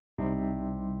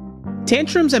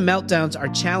Tantrums and meltdowns are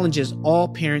challenges all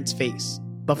parents face,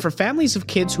 but for families of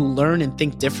kids who learn and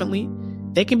think differently,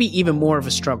 they can be even more of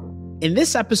a struggle. In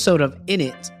this episode of In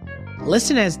It,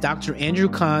 listen as Dr. Andrew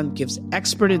Kahn gives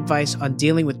expert advice on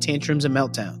dealing with tantrums and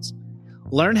meltdowns.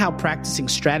 Learn how practicing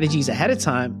strategies ahead of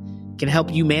time can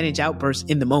help you manage outbursts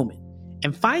in the moment,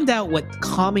 and find out what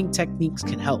calming techniques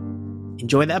can help.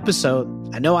 Enjoy the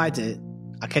episode. I know I did.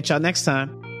 I'll catch y'all next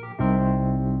time.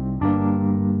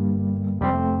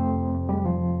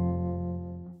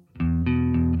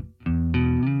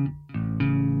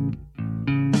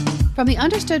 From the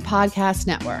Understood Podcast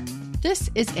Network,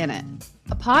 this is In It,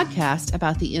 a podcast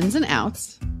about the ins and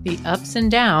outs, the ups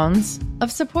and downs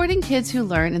of supporting kids who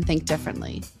learn and think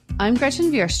differently. I'm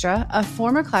Gretchen Vierstra, a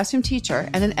former classroom teacher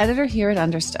and an editor here at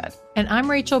Understood. And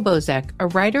I'm Rachel Bozek, a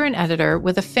writer and editor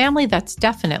with a family that's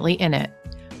definitely in it.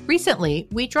 Recently,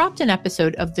 we dropped an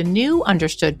episode of the new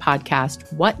Understood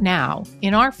podcast, What Now?,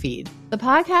 in our feed. The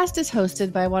podcast is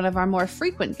hosted by one of our more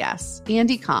frequent guests,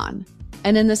 Andy Kahn.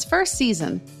 And in this first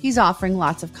season, he's offering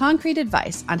lots of concrete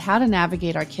advice on how to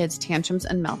navigate our kids' tantrums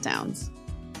and meltdowns.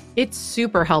 It's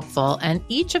super helpful, and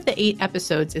each of the 8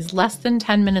 episodes is less than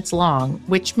 10 minutes long,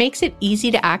 which makes it easy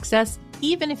to access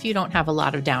even if you don't have a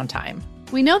lot of downtime.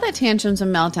 We know that tantrums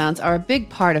and meltdowns are a big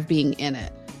part of being in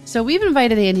it. So we've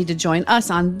invited Andy to join us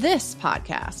on this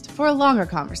podcast for a longer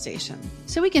conversation,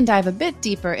 so we can dive a bit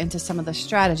deeper into some of the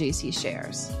strategies he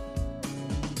shares.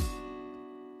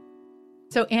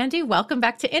 So Andy, welcome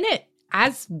back to In It.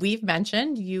 As we've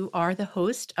mentioned, you are the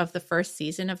host of the first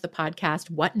season of the podcast,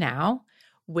 What Now?,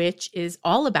 which is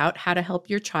all about how to help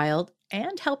your child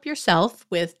and help yourself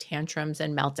with tantrums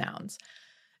and meltdowns.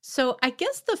 So I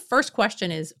guess the first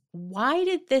question is, why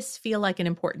did this feel like an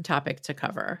important topic to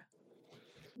cover?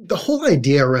 The whole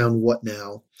idea around What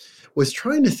Now? Was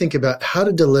trying to think about how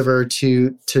to deliver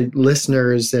to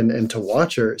listeners and to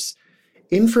watchers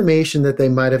information that they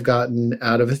might have gotten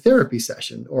out of a therapy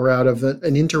session or out of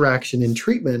an interaction in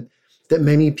treatment that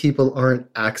many people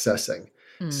aren't accessing.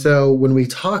 So when we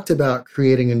talked about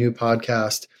creating a new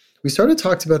podcast, we started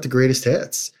talking about the greatest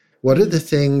hits. What are the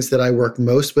things that I work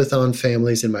most with on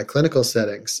families in my clinical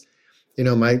settings? You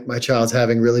know, my child's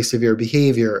having really severe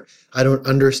behavior. I don't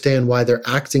understand why they're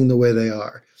acting the way they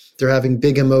are. They're having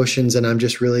big emotions and I'm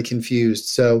just really confused.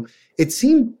 So it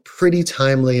seemed pretty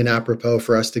timely and apropos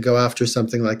for us to go after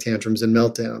something like tantrums and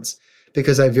meltdowns,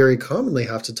 because I very commonly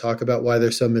have to talk about why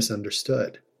they're so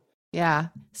misunderstood. Yeah.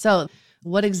 So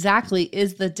what exactly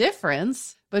is the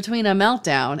difference between a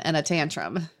meltdown and a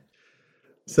tantrum?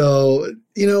 So,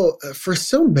 for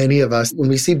so many of us, when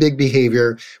we see big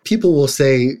behavior, people will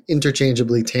say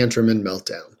interchangeably tantrum and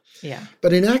meltdown. Yeah.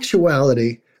 But in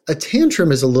actuality, a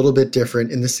tantrum is a little bit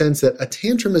different in the sense that a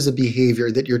tantrum is a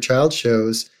behavior that your child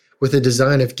shows with a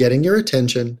design of getting your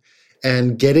attention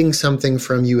and getting something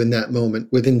from you in that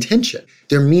moment with intention.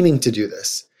 They're meaning to do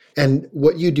this. And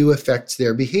what you do affects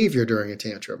their behavior during a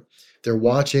tantrum. They're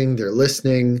watching, they're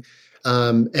listening,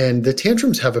 and the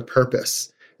tantrums have a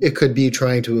purpose. It could be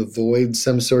trying to avoid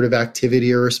some sort of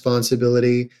activity or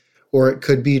responsibility, or it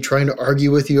could be trying to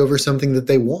argue with you over something that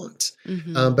they want.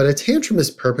 But a tantrum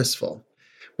is purposeful.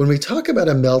 When we talk about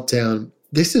a meltdown,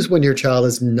 this is when your child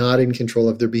is not in control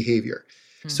of their behavior.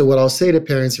 So what I'll say to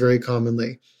parents very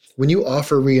commonly, when you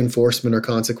offer reinforcement or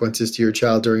consequences to your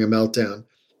child during a meltdown,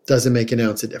 doesn't make an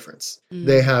ounce of difference.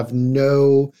 They have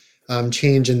no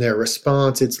change in their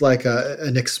response. It's like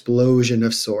an explosion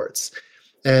of sorts.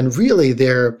 And really,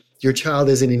 your child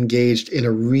isn't engaged in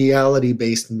a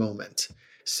reality-based moment.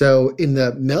 So in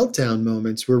the meltdown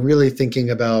moments, we're really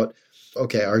thinking about,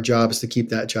 okay, our job is to keep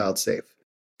that child safe.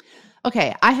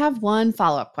 Okay, I have one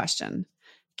follow-up question.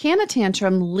 Can a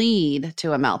tantrum lead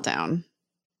to a meltdown?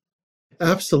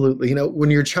 Absolutely.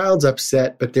 When your child's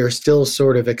upset, but they're still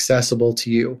sort of accessible to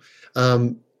you,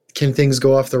 can things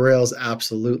go off the rails?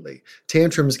 Absolutely.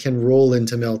 Tantrums can roll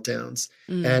into meltdowns,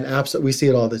 and we see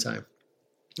it all the time.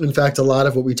 In fact, a lot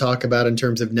of what we talk about in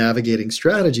terms of navigating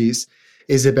strategies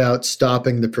is about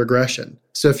stopping the progression.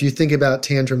 So if you think about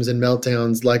tantrums and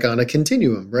meltdowns like on a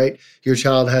continuum, right? Your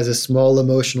child has a small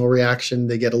emotional reaction,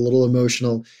 they get a little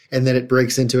emotional, and then it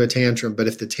breaks into a tantrum. But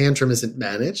if the tantrum isn't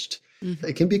managed,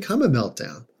 it can become a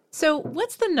meltdown. So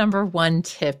what's the number one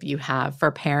tip you have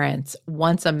for parents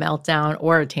once a meltdown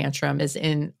or a tantrum is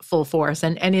in full force?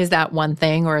 And is that one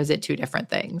thing or is it 2 different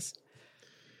things?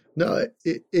 No,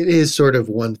 it is sort of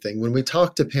one thing. When we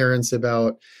talk to parents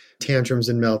about tantrums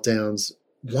and meltdowns,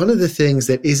 one of the things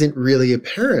that isn't really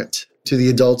apparent to the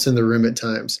adults in the room at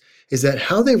times is that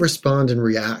how they respond and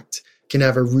react can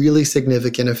have a really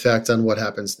significant effect on what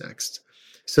happens next.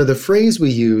 So the phrase we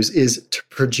use is to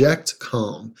project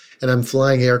calm. And I'm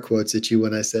flying air quotes at you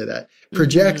when I say that.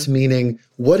 Project meaning,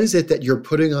 what is it that you're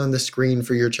putting on the screen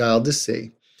for your child to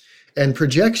see? And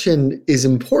projection is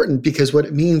important because what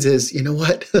it means is, you know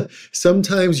what?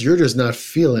 Sometimes you're just not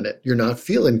feeling it. You're not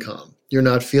feeling calm. You're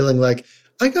not feeling like,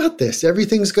 I got this.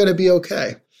 Everything's going to be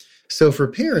okay. So for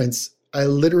parents, I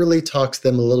literally talk to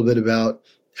them a little bit about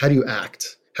how do you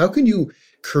act? How can you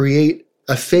create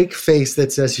a fake face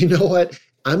that says, you know what?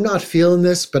 I'm not feeling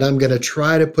this, but I'm going to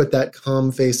try to put that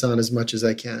calm face on as much as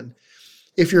I can.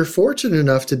 If you're fortunate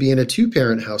enough to be in a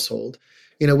 2-parent household,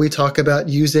 we talk about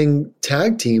using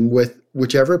tag team with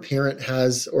whichever parent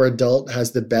has or adult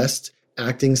has the best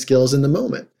acting skills in the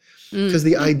moment. Because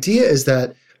the idea is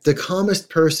that the calmest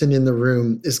person in the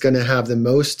room is going to have the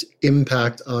most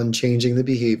impact on changing the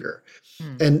behavior.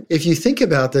 And if you think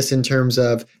about this in terms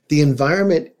of the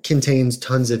environment contains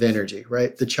tons of energy,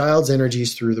 right? The child's energy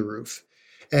is through the roof.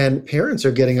 And parents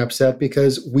are getting upset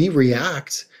because we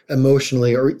react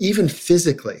emotionally or even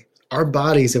physically. Our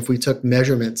bodies, if we took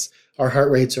measurements, our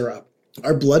heart rates are up.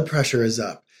 Our blood pressure is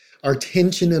up. Our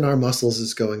tension in our muscles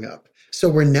is going up. So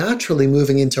we're naturally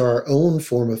moving into our own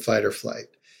form of fight or flight.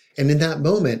 And in that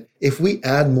moment, if we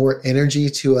add more energy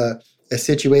to a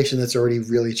situation that's already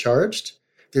really charged,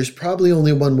 there's probably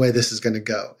only one way this is going to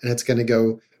go, and it's going to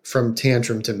go from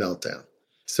tantrum to meltdown.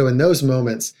 So in those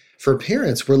moments, for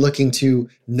parents, we're looking to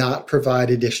not provide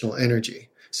additional energy.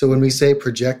 So when we say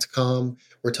project calm,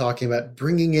 we're talking about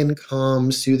bringing in calm,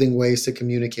 soothing ways to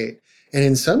communicate. And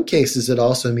in some cases, it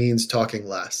also means talking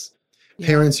less. Yeah.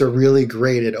 Parents are really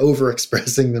great at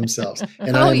overexpressing themselves.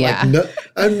 And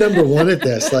I'm number one at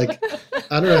this. Like,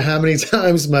 I don't know how many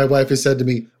times my wife has said to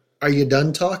me, are you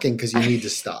done talking? Because you need to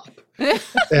stop.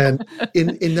 And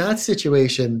in that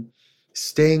situation,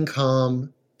 staying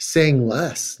calm, saying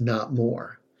less, not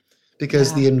more.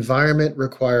 Because the environment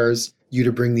requires you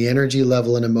to bring the energy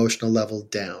level and emotional level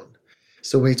down.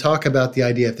 So when we talk about the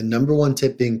idea of the number one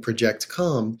tip being project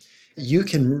calm, you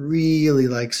can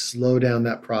really slow down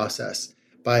that process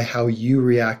by how you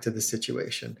react to the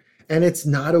situation. And it's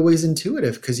not always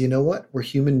intuitive because you know what? We're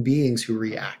human beings who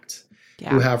react,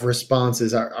 who have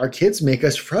responses. Our kids make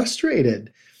us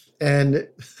frustrated. And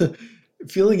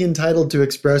feeling entitled to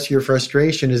express your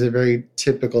frustration is a very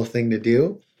typical thing to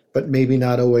do, but maybe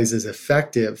not always as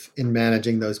effective in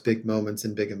managing those big moments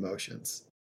and big emotions.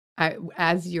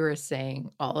 As you were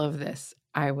saying all of this,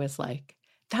 I was like,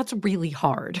 that's really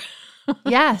hard.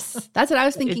 Yes, that's what I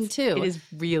was thinking too. It is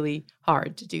really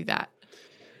hard to do that.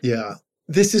 Yeah.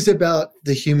 This is about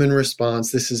the human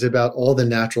response. This is about all the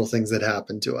natural things that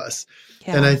happen to us.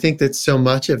 Yeah. And I think that so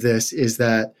much of this is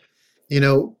that,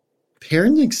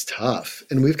 parenting's tough,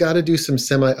 and we've got to do some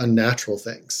semi-unnatural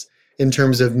things in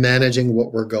terms of managing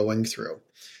what we're going through.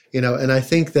 And I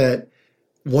think that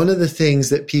one of the things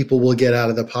that people will get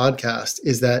out of the podcast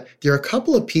is that there are a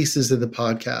couple of pieces of the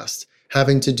podcast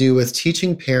having to do with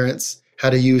teaching parents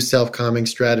how to use self-calming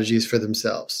strategies for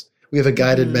themselves. We have a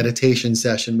guided meditation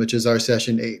session, which is our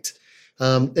session 8.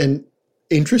 And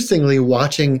interestingly,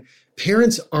 watching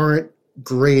parents aren't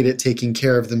great at taking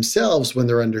care of themselves when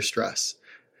they're under stress.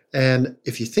 And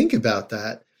if you think about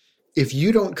that, if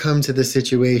you don't come to the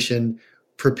situation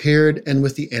prepared and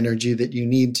with the energy that you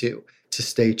need to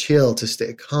stay chill, to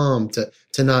stay calm,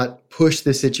 to not push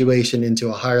the situation into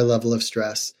a higher level of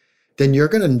stress, then you're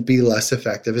going to be less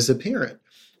effective as a parent.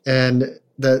 And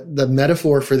the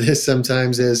metaphor for this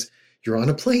sometimes is you're on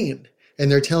a plane and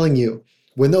they're telling you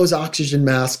when those oxygen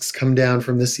masks come down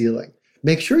from the ceiling,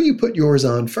 make sure you put yours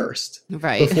on first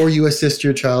before you assist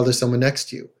your child or someone next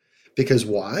to you. Because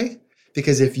why?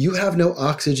 Because if you have no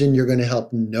oxygen, you're going to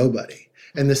help nobody.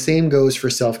 And the same goes for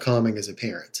self-calming as a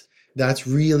parent. That's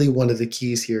really one of the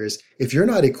keys here is if you're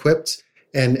not equipped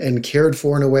and cared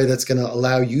for in a way that's going to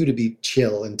allow you to be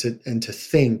chill and to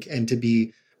think and to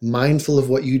be mindful of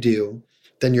what you do,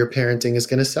 then your parenting is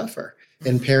going to suffer.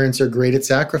 And parents are great at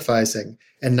sacrificing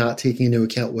and not taking into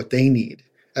account what they need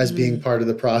as being part of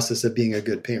the process of being a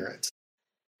good parent.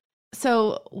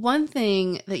 So one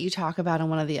thing that you talk about in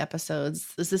one of the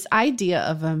episodes is this idea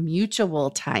of a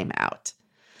mutual timeout.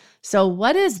 So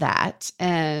what is that?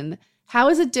 And how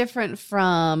is it different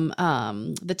from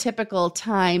the typical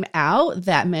timeout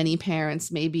that many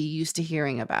parents may be used to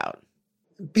hearing about?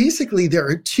 Basically, there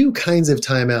are two kinds of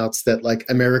timeouts that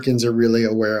Americans are really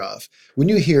aware of. When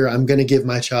you hear, I'm going to give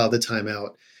my child a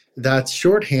timeout, that's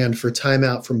shorthand for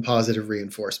timeout from positive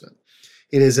reinforcement.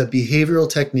 It is a behavioral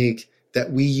technique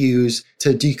that we use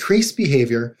to decrease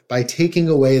behavior by taking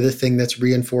away the thing that's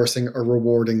reinforcing or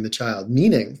rewarding the child,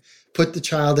 meaning put the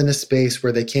child in a space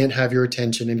where they can't have your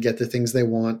attention and get the things they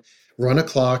want run a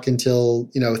clock until,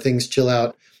 things chill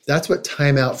out. That's what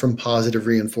timeout from positive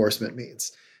reinforcement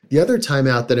means. The other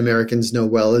timeout that Americans know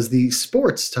well is the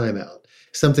sports timeout.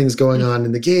 Something's going on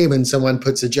in the game and someone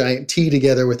puts a giant T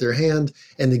together with their hand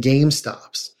and the game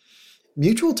stops.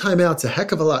 Mutual timeout's a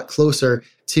heck of a lot closer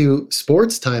to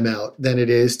sports timeout than it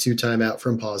is to timeout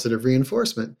from positive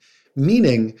reinforcement.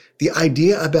 Meaning the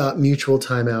idea about mutual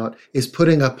timeout is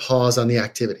putting a pause on the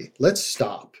activity. Let's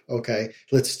stop, okay?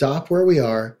 Let's stop where we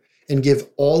are and give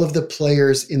all of the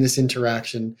players in this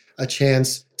interaction a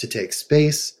chance to take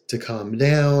space, to calm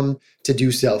down, to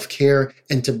do self-care,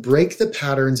 and to break the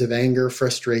patterns of anger,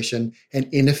 frustration, and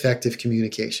ineffective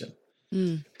communication.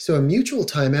 So a mutual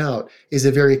timeout is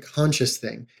a very conscious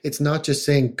thing. It's not just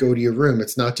saying, go to your room.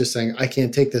 It's not just saying, I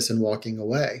can't take this and walking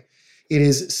away. It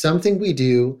is something we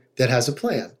do that has a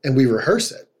plan and we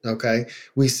rehearse it, okay?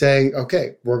 We say,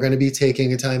 okay, we're going to be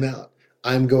taking a timeout.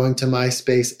 I'm going to my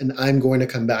space and I'm going to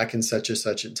come back in such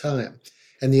a time.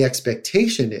 And the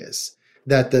expectation is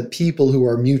that the people who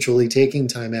are mutually taking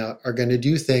time out are going to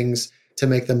do things to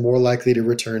make them more likely to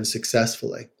return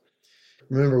successfully.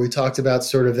 Remember, we talked about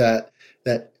sort of that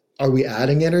are we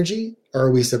adding energy or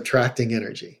are we subtracting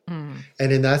energy?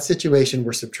 And in that situation,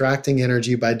 we're subtracting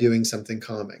energy by doing something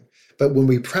calming. But when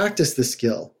we practice the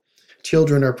skill,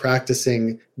 children are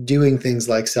practicing doing things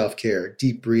like self-care,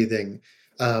 deep breathing,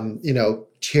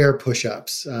 chair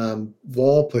push-ups,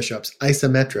 wall push-ups,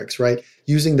 isometrics, right?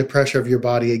 Using the pressure of your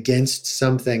body against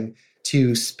something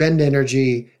to spend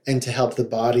energy and to help the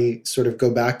body sort of go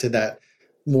back to that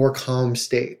more calm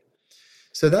state.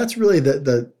 So that's really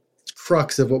the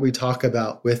crux of what we talk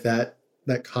about with that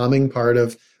calming part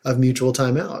of mutual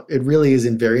timeout. It really is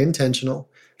very intentional.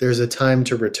 There's a time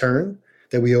to return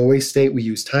that we always state. We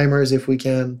use timers if we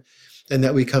can, and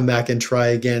that we come back and try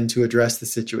again to address the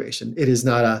situation. It is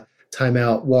not a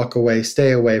timeout, walk away,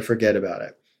 stay away, forget about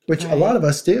it, which a lot of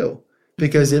us do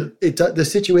because the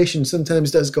situation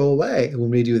sometimes does go away when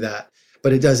we do that,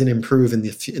 but it doesn't improve in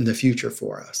the future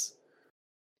for us.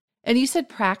 And you said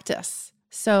practice.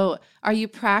 So are you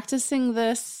practicing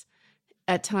this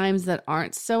at times that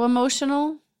aren't so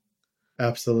emotional?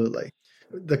 Absolutely.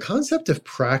 The concept of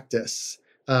practice,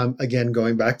 again,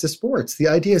 going back to sports, the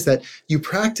idea is that you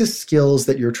practice skills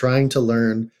that you're trying to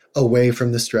learn away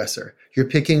from the stressor. You're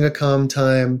picking a calm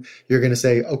time. You're going to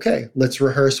say, okay, let's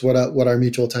rehearse what our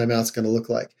mutual timeout is going to look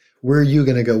like. Where are you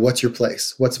going to go? What's your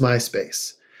place? What's my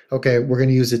space? Okay, we're going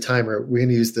to use a timer. We're going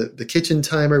to use the kitchen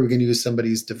timer. We're going to use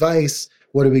somebody's device.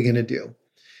 What are we going to do?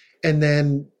 And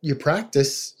then you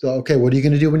practice. So, okay, what are you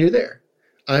going to do when you're there?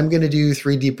 I'm going to do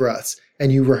 3 deep breaths.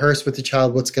 And you rehearse with the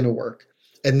child what's going to work.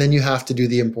 And then you have to do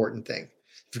the important thing.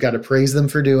 You've got to praise them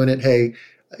for doing it. Hey,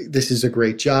 this is a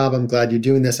great job. I'm glad you're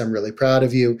doing this. I'm really proud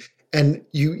of you. And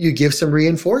you give some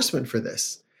reinforcement for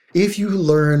this. If you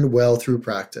learn well through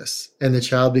practice and the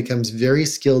child becomes very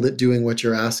skilled at doing what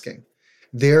you're asking,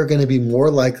 they're going to be more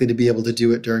likely to be able to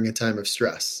do it during a time of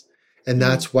stress. And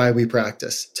that's why we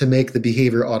practice, to make the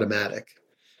behavior automatic.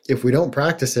 If we don't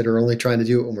practice it or only trying to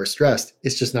do it when we're stressed,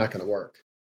 it's just not going to work.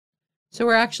 So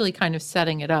we're actually kind of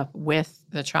setting it up with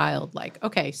the child. Like,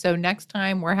 okay, so next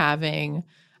time we're having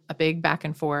a big back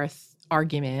and forth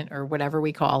argument or whatever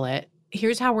we call it,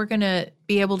 here's how we're going to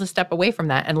be able to step away from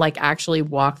that and like actually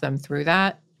walk them through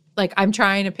that. Like I'm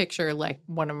trying to picture like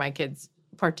one of my kids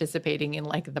participating in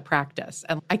like the practice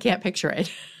and I can't picture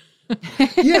it.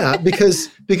 Yeah, because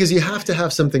you have to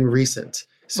have something recent.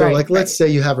 So let's say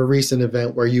you have a recent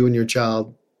event where you and your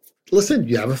child, listen,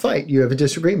 you have a fight, you have a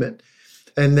disagreement.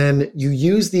 And then you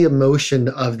use the emotion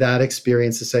of that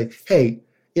experience to say, hey,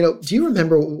 do you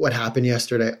remember what happened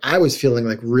yesterday? I was feeling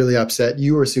like really upset.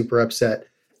 You were super upset.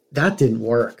 That didn't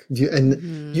work.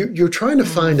 You're trying to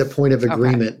find a point of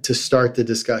agreement to start the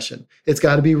discussion. It's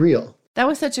got to be real. That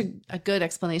was such a good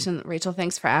explanation, Rachel.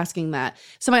 Thanks for asking that.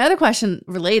 So my other question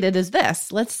related is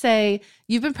this. Let's say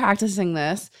you've been practicing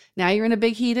this. Now you're in a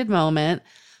big heated moment.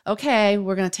 Okay,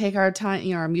 we're going to take our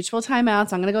time, our mutual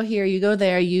timeouts. I'm going to go here, you go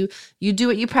there, you do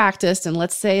what you practiced. And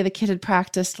let's say the kid had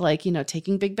practiced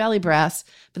taking big belly breaths,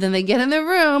 but then they get in their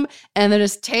room and they're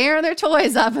just tearing their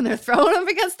toys up and they're throwing them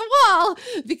against the wall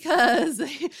because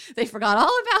they forgot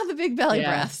all about the big belly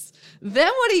breaths. Then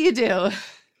what do you do?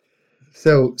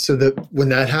 So when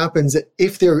that happens,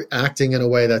 if they're acting in a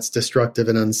way that's destructive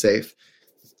and unsafe,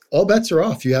 all bets are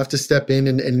off. You have to step in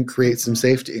and create some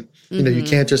safety. You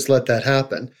can't just let that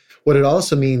happen. What it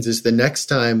also means is the next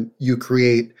time you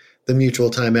create the mutual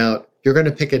timeout, you're going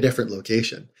to pick a different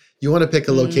location. You want to pick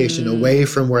a location away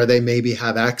from where they maybe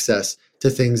have access to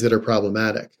things that are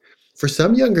problematic. For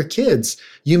some younger kids,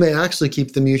 you may actually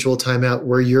keep the mutual timeout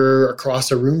where you're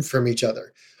across a room from each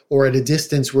other, or at a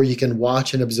distance where you can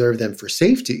watch and observe them for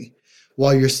safety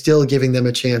while you're still giving them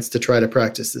a chance to try to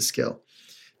practice the skill.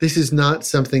 This is not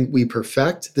something we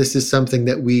perfect. This is something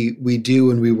that we do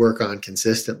and we work on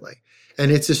consistently.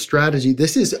 And it's a strategy.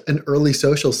 This is an early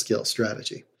social skill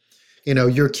strategy.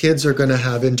 Your kids are going to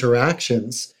have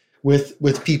interactions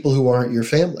with people who aren't your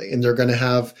family, and they're going to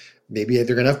have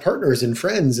partners and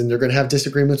friends, and they're going to have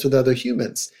disagreements with other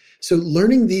humans. So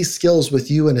learning these skills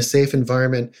with you in a safe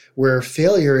environment where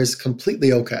failure is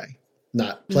completely okay,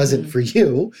 not pleasant for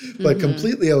you, but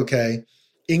completely okay,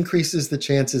 increases the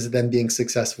chances of them being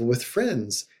successful with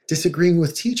friends, disagreeing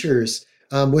with teachers,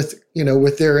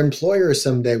 with their employers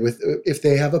someday, if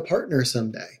they have a partner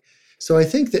someday. So I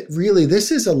think that really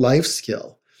this is a life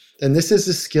skill. And this is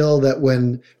a skill that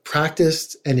when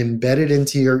practiced and embedded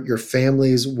into your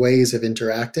family's ways of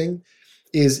interacting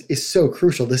is so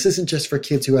crucial. This isn't just for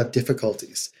kids who have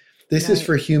difficulties. This is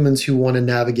for humans who want to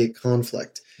navigate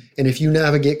conflict. And if you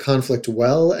navigate conflict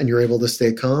well and you're able to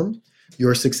stay calm,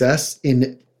 your success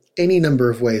in any number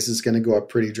of ways is going to go up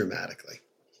pretty dramatically.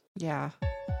 Yeah.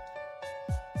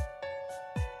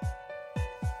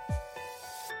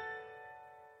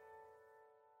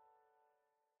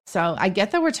 So I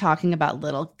get that we're talking about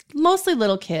mostly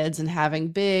little kids and having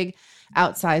big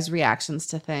outsized reactions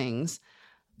to things.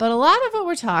 But a lot of what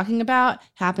we're talking about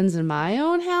happens in my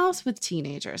own house with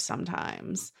teenagers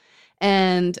sometimes.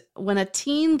 And when a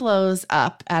teen blows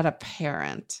up at a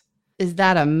parent, is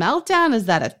that a meltdown? Is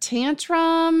that a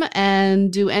tantrum?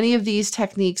 And do any of these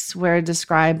techniques we're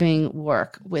describing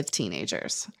work with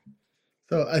teenagers?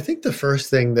 So I think the first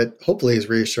thing that hopefully is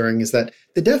reassuring is that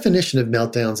the definition of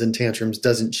meltdowns and tantrums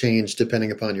doesn't change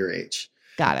depending upon your age.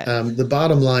 Got it. The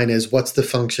bottom line is, what's the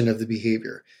function of the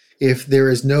behavior? If there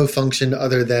is no function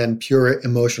other than pure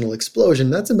emotional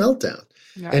explosion, that's a meltdown.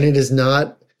 Right. And it is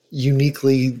not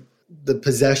uniquely the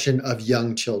possession of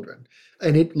young children.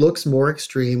 And it looks more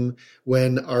extreme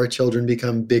when our children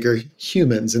become bigger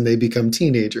humans and they become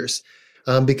teenagers.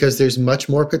 Because there's much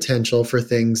more potential for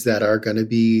things that are going to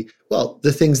be,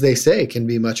 the things they say can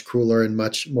be much crueler and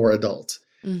much more adult.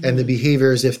 And the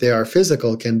behaviors, if they are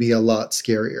physical, can be a lot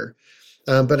scarier.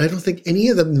 But I don't think any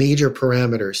of the major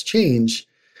parameters change.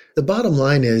 The bottom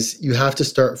line is you have to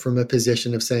start from a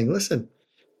position of saying, listen,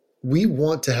 we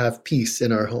want to have peace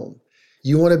in our home.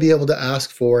 You want to be able to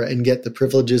ask for and get the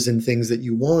privileges and things that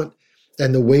you want.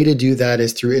 And the way to do that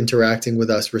is through interacting with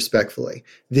us respectfully.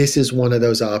 This is one of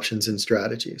those options and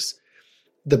strategies.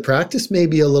 The practice may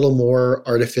be a little more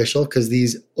artificial because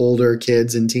these older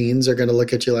kids and teens are going to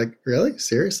look at you like, really?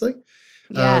 Seriously?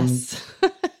 Yes.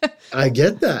 I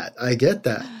get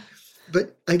that.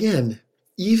 But again,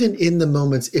 even in the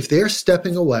moments, if they're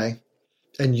stepping away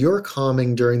and you're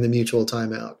calming during the mutual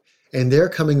timeout and they're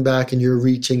coming back and you're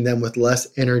reaching them with less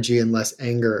energy and less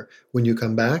anger when you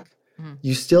come back,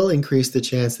 you still increase the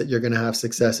chance that you're going to have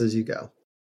success as you go.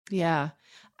 Yeah.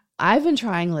 I've been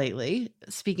trying lately,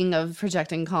 speaking of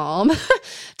projecting calm,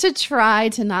 to try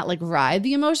to not ride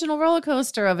the emotional roller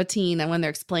coaster of a teen and when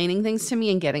they're explaining things to me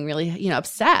and getting really,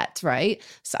 upset, right?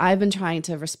 So I've been trying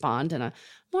to respond in a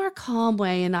more calm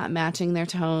way and not matching their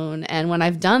tone. And when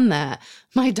I've done that,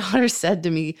 my daughter said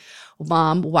to me,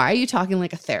 Mom, why are you talking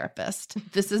like a therapist?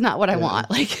 This is not what I want.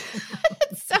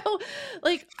 So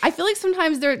I feel like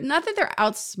sometimes they're not that they're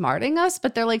outsmarting us,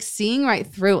 but they're seeing right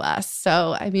through us.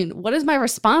 So, I mean, what is my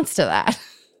response to that?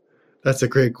 That's a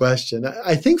great question.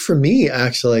 I think for me,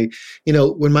 actually,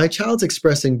 when my child's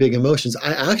expressing big emotions,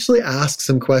 I actually ask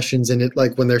some questions in it,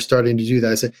 when they're starting to do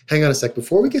that. I say, hang on a sec,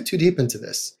 before we get too deep into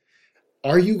this,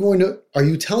 are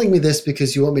you telling me this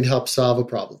because you want me to help solve a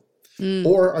problem?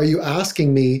 Or are you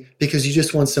asking me because you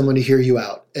just want someone to hear you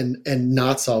out and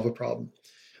not solve a problem?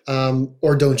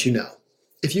 Or don't you know?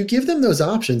 If you give them those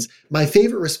options, my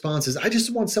favorite response is, I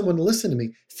just want someone to listen to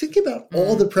me. Think about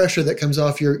all the pressure that comes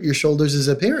off your shoulders as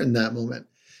a parent in that moment.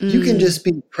 You can just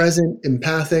be present,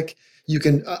 empathic. You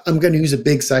can, I'm going to use a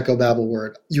big psychobabble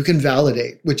word. You can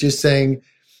validate, which is saying,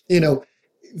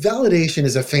 validation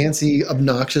is a fancy,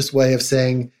 obnoxious way of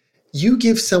saying you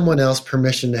give someone else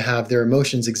permission to have their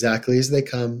emotions exactly as they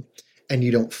come, and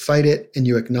you don't fight it, and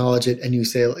you acknowledge it, and you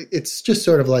say, it's just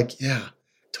sort of yeah,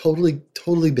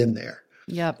 totally been there.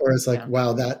 Yep. Or it's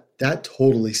wow, that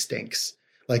totally stinks.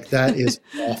 That is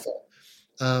awful.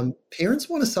 Parents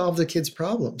want to solve their kids'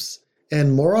 problems.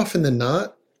 And more often than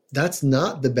not, that's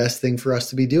not the best thing for us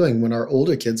to be doing when our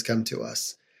older kids come to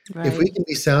us. Right. If we can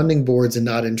be sounding boards and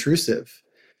not intrusive,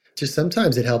 just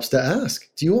sometimes it helps to ask,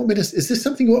 is this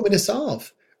something you want me to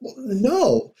solve? Well,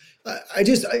 no. I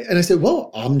said,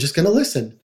 well, I'm just going to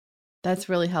listen. That's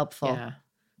really helpful. Yeah.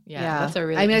 Yeah. That's a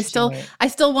really I mean, interesting way. I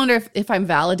still wonder if I'm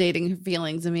validating her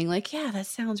feelings and being like, yeah, that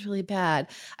sounds really bad.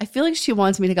 I feel like she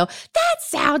wants me to go, that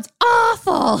sounds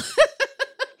awful.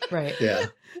 Right. Yeah.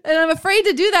 And I'm afraid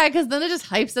to do that because then it just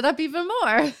hypes it up even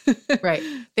more. Right.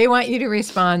 They want you to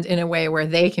respond in a way where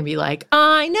they can be like,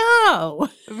 I know.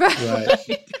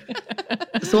 Right.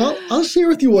 So I'll share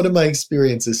with you one of my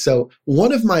experiences. So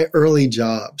one of my early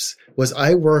jobs was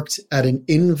I worked at an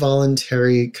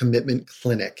involuntary commitment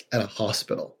clinic at a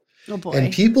hospital. Oh boy.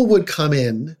 And people would come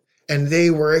in and they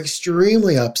were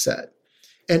extremely upset.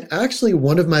 And actually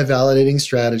one of my validating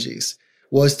strategies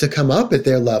was to come up at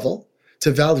their level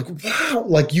to validate, wow,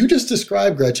 like you just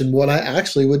described, Gretchen, what I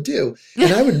actually would do.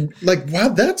 And I would like, wow,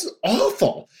 that's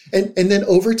awful. And then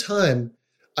over time,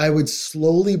 I would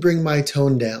slowly bring my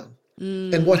tone down.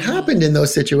 And what happened in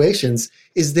those situations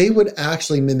is they would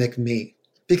actually mimic me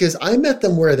because I met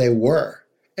them where they were.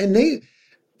 And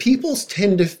people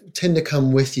tend to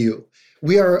come with you.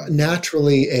 We are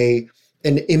naturally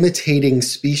an imitating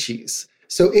species.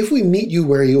 So if we meet you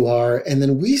where you are, and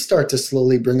then we start to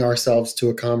slowly bring ourselves to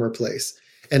a calmer place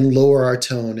and lower our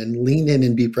tone and lean in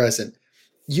and be present,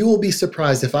 you will be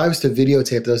surprised. If I was to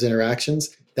videotape those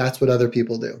interactions, that's what other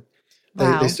people do.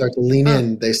 Wow. They start to lean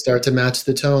in, they start to match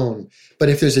the tone. But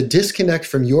if there's a disconnect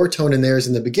from your tone and theirs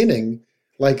in the beginning,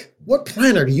 like, what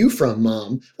planet are you from,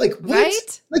 Mom? Like, what?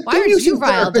 Right? Like, Why don't aren't you use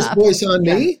riled therapist up? voice on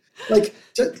me? Like,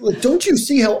 don't you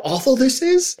see how awful this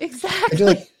is? Exactly. And you're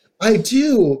like, I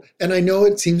do. And I know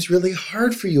it seems really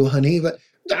hard for you, honey, but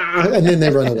and then they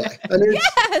run away. And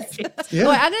Yes. Yeah.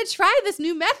 Oh, I'm going to try this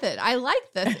new method. I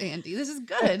like this, Andy. This is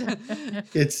good.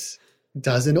 It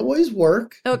doesn't always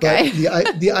work. Okay.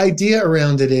 But the idea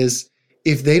around it is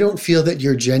if they don't feel that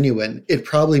you're genuine, it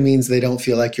probably means they don't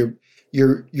feel like you're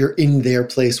in their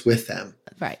place with them.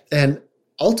 Right. And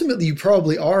ultimately you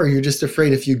probably are. You're just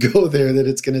afraid if you go there that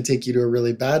it's going to take you to a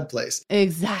really bad place.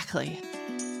 Exactly.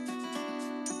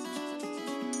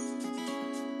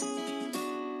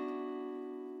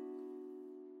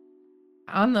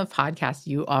 On the podcast,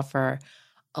 you offer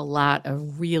a lot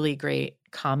of really great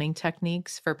calming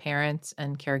techniques for parents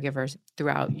and caregivers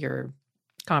throughout your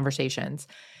conversations.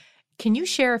 Can you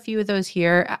share a few of those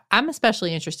here? I'm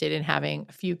especially interested in having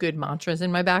a few good mantras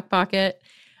in my back pocket.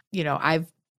 You know,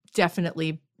 I've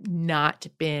definitely not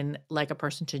been like a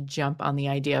person to jump on the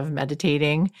idea of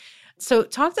meditating. So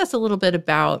talk to us a little bit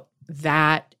about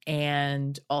that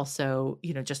and also,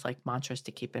 you know, just like mantras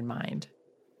to keep in mind.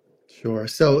 Sure.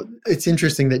 So it's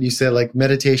interesting that you said like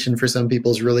meditation for some people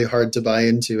is really hard to buy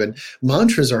into and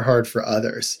mantras are hard for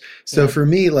others. So for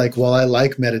me, like while I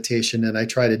like meditation and I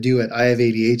try to do it, I have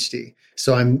ADHD.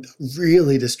 So I'm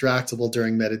really distractible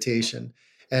during meditation.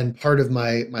 And part of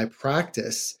my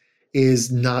practice is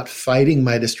not fighting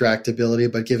my distractibility,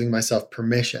 but giving myself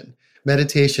permission.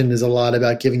 Meditation is a lot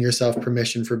about giving yourself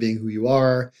permission for being who you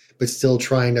are, but still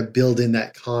trying to build in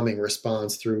that calming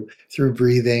response through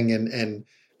breathing and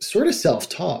sort of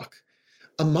self-talk.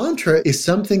 A mantra is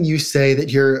something you say that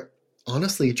you're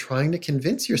honestly trying to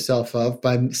convince yourself of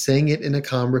by saying it in a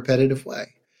calm, repetitive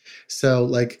way. So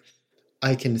like,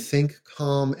 I can think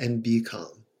calm and be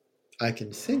calm. I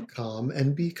can think calm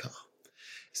and be calm.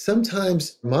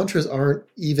 Sometimes mantras aren't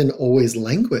even always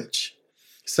language.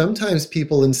 Sometimes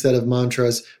people, instead of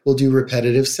mantras, will do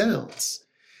repetitive sounds.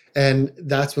 And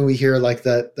that's when we hear like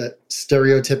that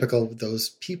stereotypical, those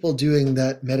people doing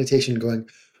that meditation going,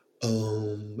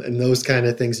 and those kind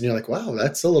of things. And you're like, wow,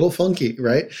 that's a little funky,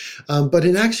 right? But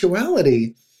in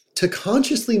actuality, to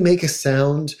consciously make a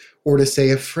sound or to say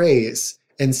a phrase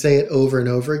and say it over and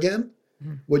over again,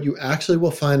 what you actually will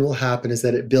find will happen is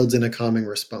that it builds in a calming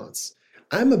response.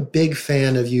 I'm a big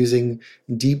fan of using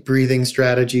deep breathing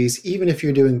strategies, even if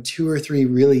you're doing 2 or 3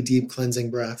 really deep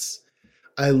cleansing breaths.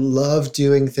 I love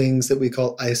doing things that we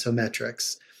call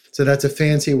isometrics. So that's a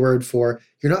fancy word for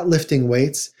you're not lifting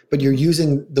weights, but you're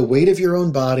using the weight of your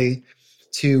own body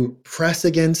to press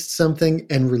against something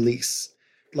and release,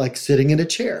 like sitting in a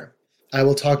chair. I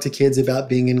will talk to kids about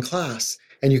being in class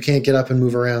and you can't get up and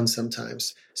move around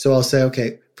sometimes. So I'll say,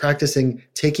 okay, practicing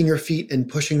taking your feet and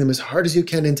pushing them as hard as you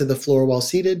can into the floor while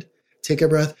seated. Take a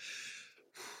breath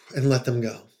and let them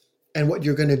go. And what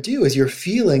you're going to do is you're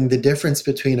feeling the difference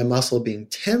between a muscle being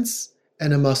tense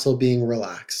and a muscle being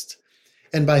relaxed.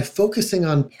 And by focusing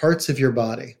on parts of your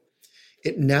body,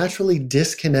 it naturally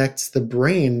disconnects the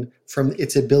brain from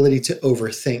its ability to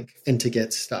overthink and to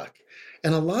get stuck.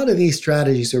 And a lot of these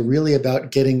strategies are really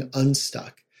about getting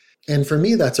unstuck. And for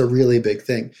me, that's a really big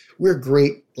thing. We're a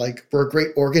great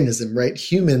organism, right?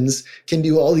 Humans can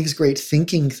do all these great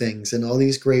thinking things and all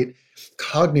these great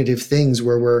cognitive things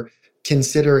where we're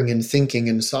considering and thinking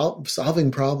and solving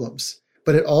problems.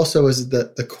 but it also is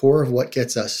the core of what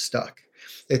gets us stuck.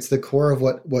 It's the core of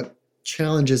what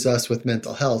challenges us with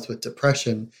mental health, with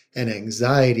depression and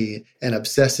anxiety and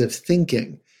obsessive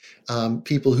thinking,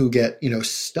 people who get,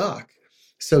 stuck.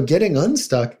 So getting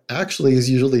unstuck actually is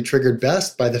usually triggered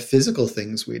best by the physical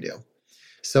things we do.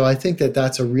 So I think that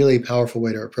that's a really powerful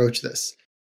way to approach this.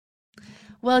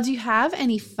 Well, do you have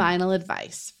any final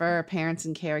advice for parents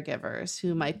and caregivers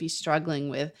who might be struggling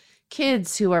with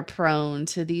kids who are prone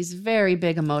to these very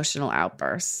big emotional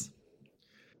outbursts?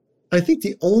 I think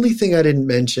the only thing I didn't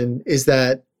mention is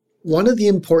that one of the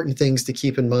important things to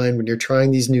keep in mind when you're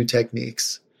trying these new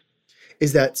techniques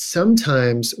is that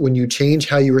sometimes when you change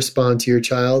how you respond to your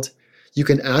child, you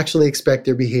can actually expect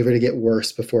their behavior to get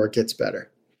worse before it gets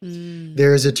better.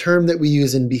 There is a term that we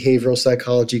use in behavioral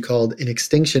psychology called an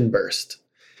extinction burst.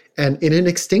 And in an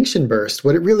extinction burst,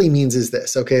 what it really means is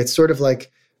this, okay? It's sort of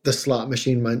like the slot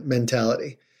machine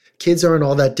mentality. Kids aren't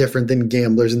all that different than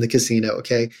gamblers in the casino,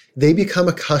 okay? They become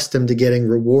accustomed to getting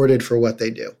rewarded for what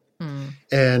they do.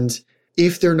 And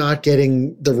if they're not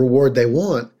getting the reward they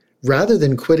want, rather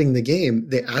than quitting the game,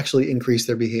 they actually increase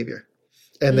their behavior.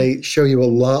 And they show you a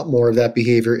lot more of that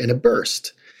behavior in a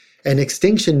burst. And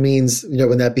extinction means,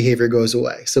 when that behavior goes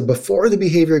away. So before the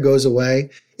behavior goes away,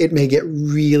 it may get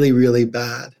really, really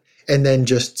bad and then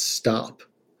just stop.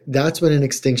 That's what an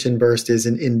extinction burst is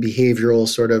in behavioral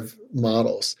sort of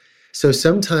models. So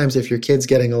sometimes if your kid's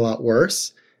getting a lot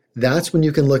worse, that's when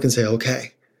you can look and say,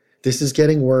 okay, this is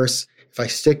getting worse. If I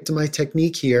stick to my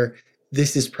technique here,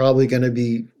 this is probably going to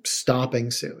be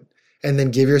stopping soon. And then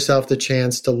give yourself the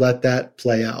chance to let that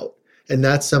play out. And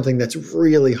that's something that's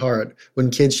really hard.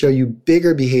 When kids show you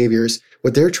bigger behaviors,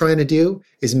 what they're trying to do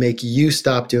is make you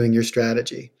stop doing your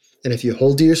strategy. And if you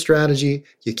hold to your strategy,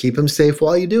 you keep them safe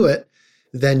while you do it,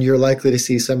 then you're likely to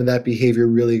see some of that behavior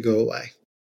really go away.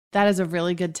 That is a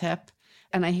really good tip.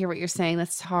 And I hear what you're saying.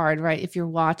 That's hard, right? If you're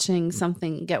watching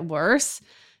something get worse,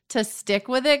 to stick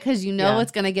with it because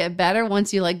it's going to get better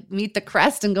once you meet the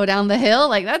crest and go down the hill.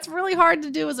 That's really hard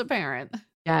to do as a parent.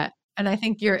 Yeah. And I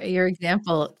think your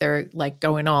example, they're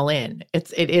going all in.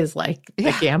 It is like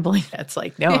the gambling. That's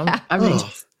no, I'm going to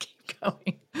just keep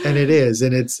going. And it is.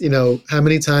 And it's, how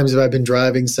many times have I been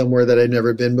driving somewhere that I'd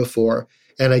never been before?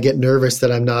 And I get nervous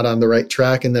that I'm not on the right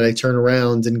track and that I turn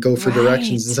around and go for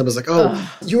directions. And someone's like,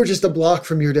 you were just a block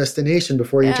from your destination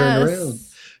before you turned around.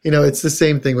 It's the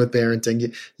same thing with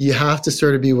parenting. You have to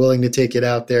sort of be willing to take it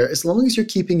out there. As long as you're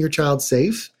keeping your child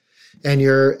safe and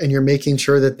you're making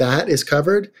sure that is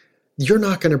covered, you're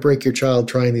not going to break your child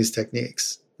trying these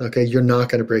techniques. Okay. You're not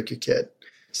going to break your kid.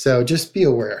 So just be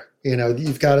aware,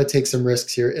 you've got to take some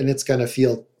risks here and it's going to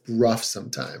feel rough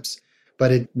sometimes.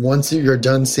 But once you're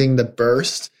done seeing the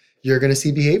burst, you're going to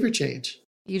see behavior change.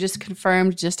 You just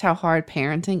confirmed just how hard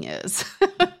parenting is.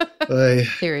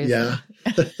 Seriously. Yeah.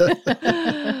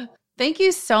 Thank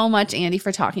you so much, Andy,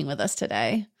 for talking with us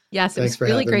today. Yes, it was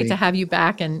really great to have you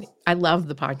back. And I love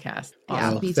the podcast.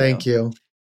 Yeah, me too. Thank you.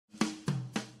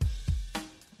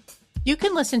 You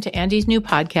can listen to Andy's new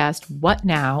podcast, What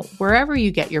Now, wherever you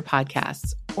get your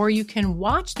podcasts, or you can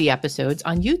watch the episodes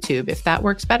on YouTube if that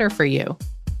works better for you.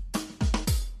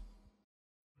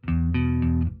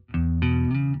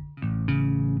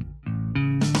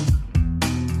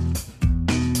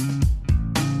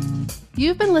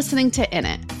 You've been listening to In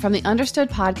It from the Understood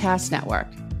Podcast Network.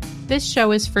 This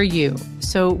show is for you,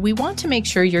 so we want to make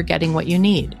sure you're getting what you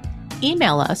need.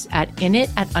 Email us at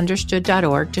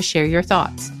init@understood.org to share your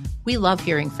thoughts. We love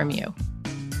hearing from you.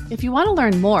 If you want to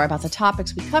learn more about the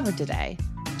topics we covered today,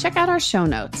 check out our show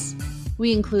notes.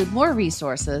 We include more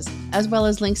resources as well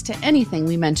as links to anything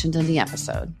we mentioned in the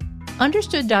episode.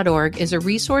 Understood.org is a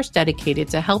resource dedicated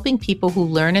to helping people who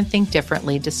learn and think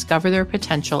differently discover their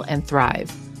potential and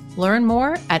thrive. Learn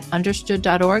more at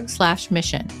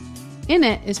understood.org/mission. In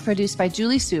It is produced by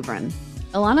Julie Subrin.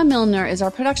 Alana Milner is our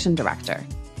production director.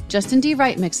 Justin D.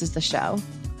 Wright mixes the show.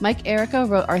 Mike Erica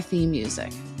wrote our theme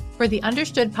music. For the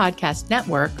Understood Podcast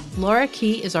Network, Laura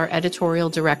Key is our editorial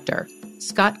director.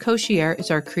 Scott Coshier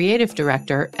is our creative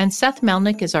director, and Seth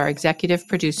Melnick is our executive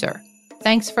producer.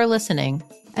 Thanks for listening.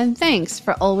 And thanks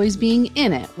for always being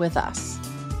in it with us.